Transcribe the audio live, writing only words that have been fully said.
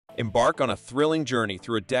Embark on a thrilling journey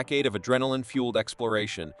through a decade of adrenaline-fueled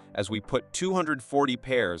exploration as we put 240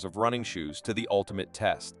 pairs of running shoes to the ultimate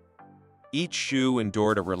test. Each shoe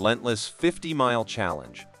endured a relentless 50-mile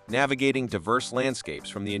challenge, navigating diverse landscapes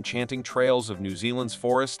from the enchanting trails of New Zealand's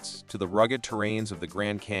forests to the rugged terrains of the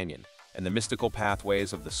Grand Canyon and the mystical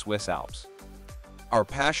pathways of the Swiss Alps. Our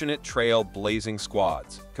passionate trail-blazing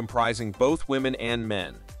squads, comprising both women and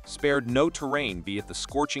men, spared no terrain, be it the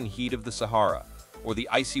scorching heat of the Sahara or the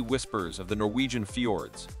icy whispers of the Norwegian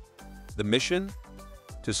fjords. The mission?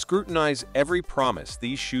 To scrutinize every promise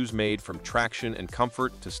these shoes made, from traction and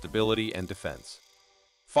comfort to stability and defense.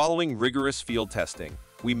 Following rigorous field testing,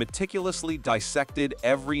 we meticulously dissected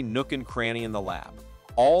every nook and cranny in the lab,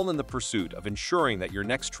 all in the pursuit of ensuring that your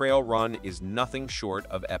next trail run is nothing short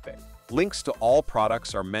of epic. Links to all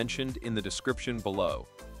products are mentioned in the description below.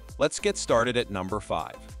 Let's get started at number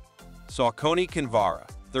 5. Saucony Kinvara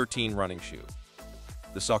 13 running shoe.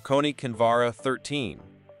 The Saucony Kinvara 13,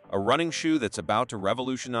 a running shoe that's about to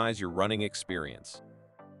revolutionize your running experience.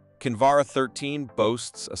 Kinvara 13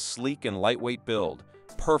 boasts a sleek and lightweight build,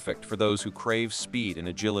 perfect for those who crave speed and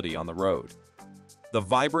agility on the road. The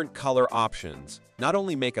vibrant color options not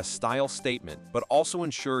only make a style statement, but also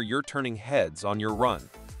ensure you're turning heads on your run.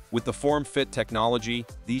 With the form-fit technology,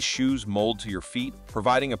 these shoes mold to your feet,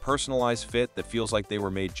 providing a personalized fit that feels like they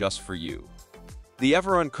were made just for you. The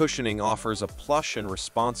Everon cushioning offers a plush and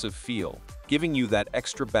responsive feel, giving you that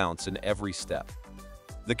extra bounce in every step.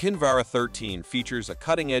 The Kinvara 13 features a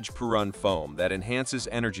cutting-edge Puron foam that enhances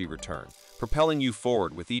energy return, propelling you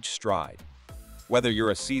forward with each stride. Whether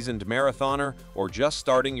you're a seasoned marathoner or just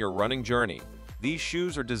starting your running journey, these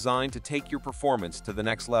shoes are designed to take your performance to the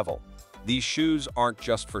next level. These shoes aren't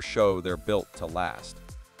just for show, they're built to last.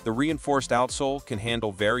 The reinforced outsole can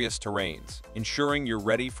handle various terrains, ensuring you're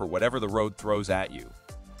ready for whatever the road throws at you.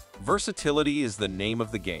 Versatility is the name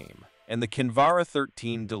of the game, and the Kinvara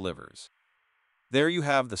 13 delivers. There you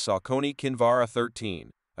have the Saucony Kinvara 13,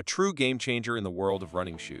 a true game-changer in the world of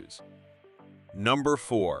running shoes. Number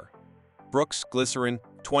 4. Brooks Glycerin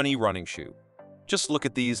 20 running shoe. Just look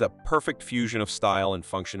at these, a perfect fusion of style and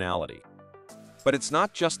functionality. But it's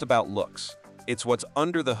not just about looks, it's what's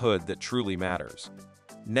under the hood that truly matters.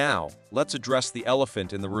 Now, let's address the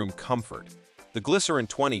elephant in the room: comfort. The Glycerin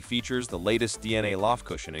 20 features the latest DNA loft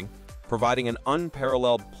cushioning, providing an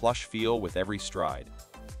unparalleled plush feel with every stride.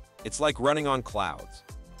 It's like running on clouds.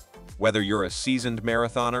 Whether you're a seasoned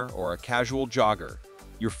marathoner or a casual jogger,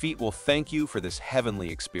 your feet will thank you for this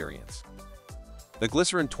heavenly experience. The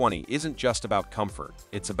Glycerin 20 isn't just about comfort,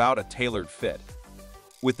 it's about a tailored fit.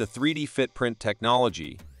 With the 3D Fitprint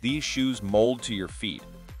technology, these shoes mold to your feet,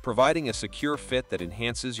 providing a secure fit that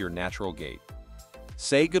enhances your natural gait.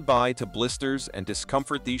 Say goodbye to blisters and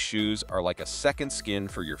discomfort. These shoes are like a second skin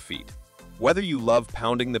for your feet. Whether you love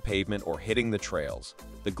pounding the pavement or hitting the trails,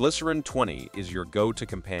 the Glycerin 20 is your go-to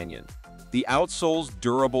companion. The outsole's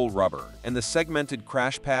durable rubber and the segmented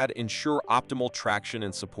crash pad ensure optimal traction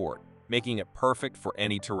and support, making it perfect for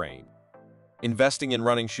any terrain. Investing in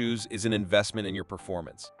running shoes is an investment in your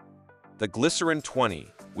performance. The Glycerin 20,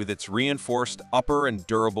 with its reinforced upper and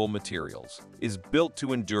durable materials, is built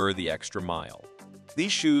to endure the extra mile.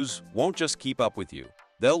 These shoes won't just keep up with you,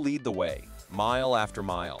 they'll lead the way, mile after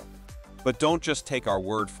mile. But don't just take our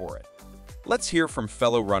word for it. Let's hear from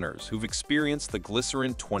fellow runners who've experienced the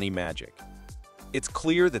Glycerin 20 magic. It's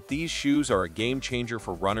clear that these shoes are a game-changer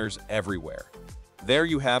for runners everywhere. There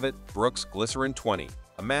you have it, Brooks Glycerin 20,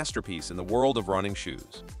 a masterpiece in the world of running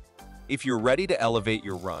shoes. If you're ready to elevate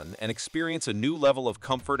your run and experience a new level of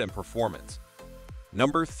comfort and performance.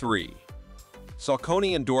 Number 3.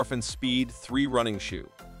 Saucony Endorphin Speed 3 running shoe.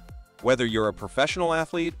 Whether you're a professional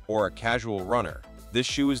athlete or a casual runner, this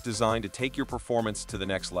shoe is designed to take your performance to the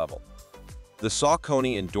next level. The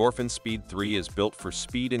Saucony Endorphin Speed 3 is built for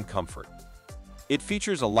speed and comfort. It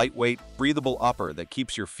features a lightweight, breathable upper that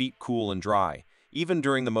keeps your feet cool and dry, even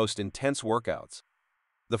during the most intense workouts.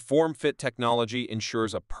 The form-fit technology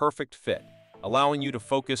ensures a perfect fit, allowing you to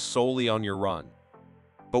focus solely on your run.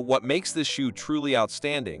 But what makes this shoe truly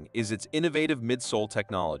outstanding is its innovative midsole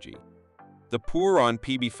technology. The Puron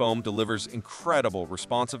PB foam delivers incredible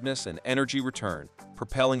responsiveness and energy return,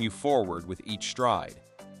 propelling you forward with each stride.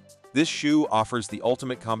 This shoe offers the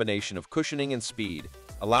ultimate combination of cushioning and speed,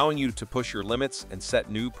 allowing you to push your limits and set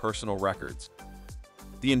new personal records.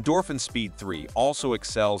 The Endorphin Speed 3 also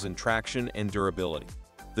excels in traction and durability.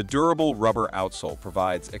 The durable rubber outsole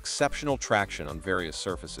provides exceptional traction on various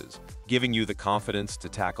surfaces, giving you the confidence to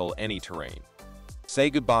tackle any terrain. Say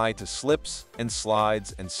goodbye to slips and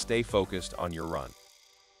slides and stay focused on your run.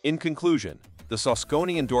 In conclusion, the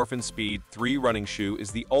Saucony Endorphin Speed 3 running shoe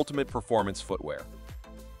is the ultimate performance footwear.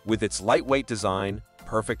 With its lightweight design,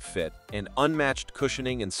 perfect fit, and unmatched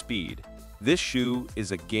cushioning and speed, this shoe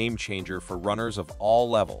is a game changer for runners of all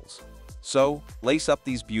levels. So, lace up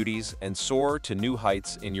these beauties and soar to new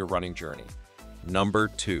heights in your running journey. Number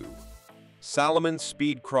 2. Salomon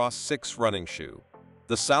Speedcross 6 Running Shoe.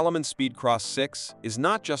 The Salomon Speedcross 6 is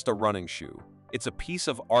not just a running shoe, it's a piece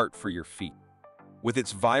of art for your feet. With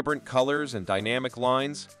its vibrant colors and dynamic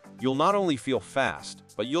lines, you'll not only feel fast,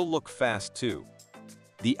 but you'll look fast too.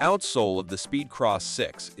 The outsole of the Speedcross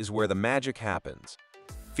 6 is where the magic happens.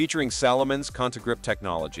 Featuring Salomon's Contagrip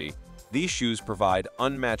technology, these shoes provide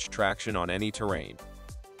unmatched traction on any terrain.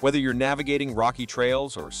 Whether you're navigating rocky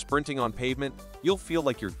trails or sprinting on pavement, you'll feel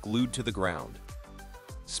like you're glued to the ground.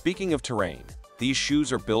 Speaking of terrain, these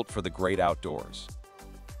shoes are built for the great outdoors.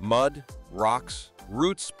 Mud, rocks,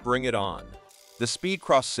 roots, bring it on. The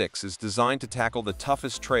Speedcross 6 is designed to tackle the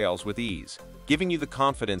toughest trails with ease, giving you the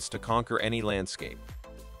confidence to conquer any landscape.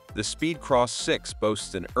 The Speedcross 6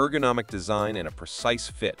 boasts an ergonomic design and a precise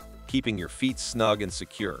fit, keeping your feet snug and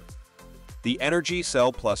secure. The Energy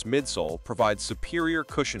Cell Plus midsole provides superior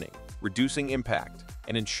cushioning, reducing impact,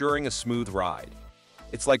 and ensuring a smooth ride.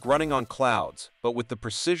 It's like running on clouds, but with the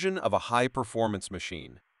precision of a high-performance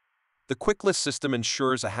machine. The Quicklist system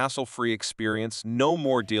ensures a hassle-free experience, no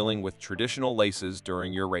more dealing with traditional laces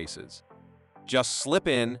during your races. Just slip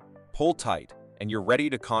in, pull tight, and you're ready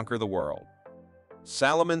to conquer the world.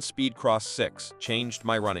 Salomon Speedcross 6 changed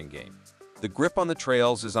my running game. The grip on the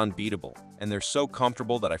trails is unbeatable, and they're so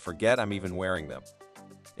comfortable that I forget I'm even wearing them.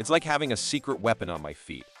 It's like having a secret weapon on my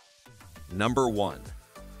feet. Number 1.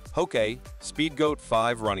 Hoka Speedgoat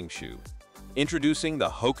 5 Running Shoe. Introducing the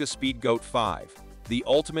Hoka Speedgoat 5, the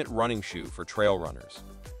ultimate running shoe for trail runners.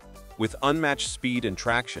 With unmatched speed and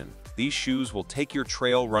traction, these shoes will take your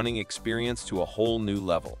trail running experience to a whole new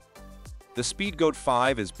level. The Speedgoat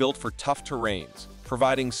 5 is built for tough terrains,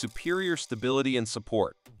 providing superior stability and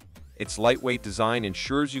support. Its lightweight design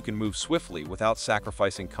ensures you can move swiftly without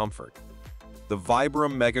sacrificing comfort. The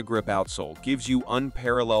Vibram Mega Grip outsole gives you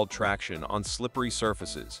unparalleled traction on slippery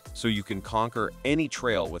surfaces, so you can conquer any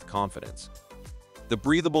trail with confidence. The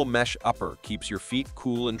breathable mesh upper keeps your feet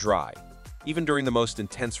cool and dry, even during the most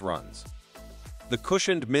intense runs. The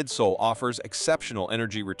cushioned midsole offers exceptional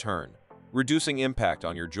energy return, reducing impact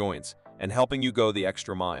on your joints and helping you go the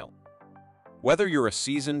extra mile. Whether you're a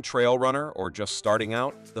seasoned trail runner or just starting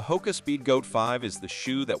out, the Hoka Speedgoat 5 is the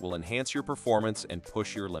shoe that will enhance your performance and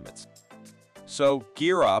push your limits. So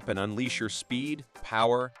gear up and unleash your speed,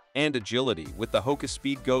 power, and agility with the Hoka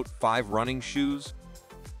Speedgoat 5 running shoes.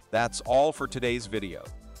 That's all for today's video.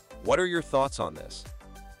 What are your thoughts on this?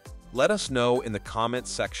 Let us know in the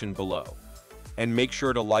comments section below. And make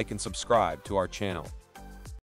sure to like and subscribe to our channel.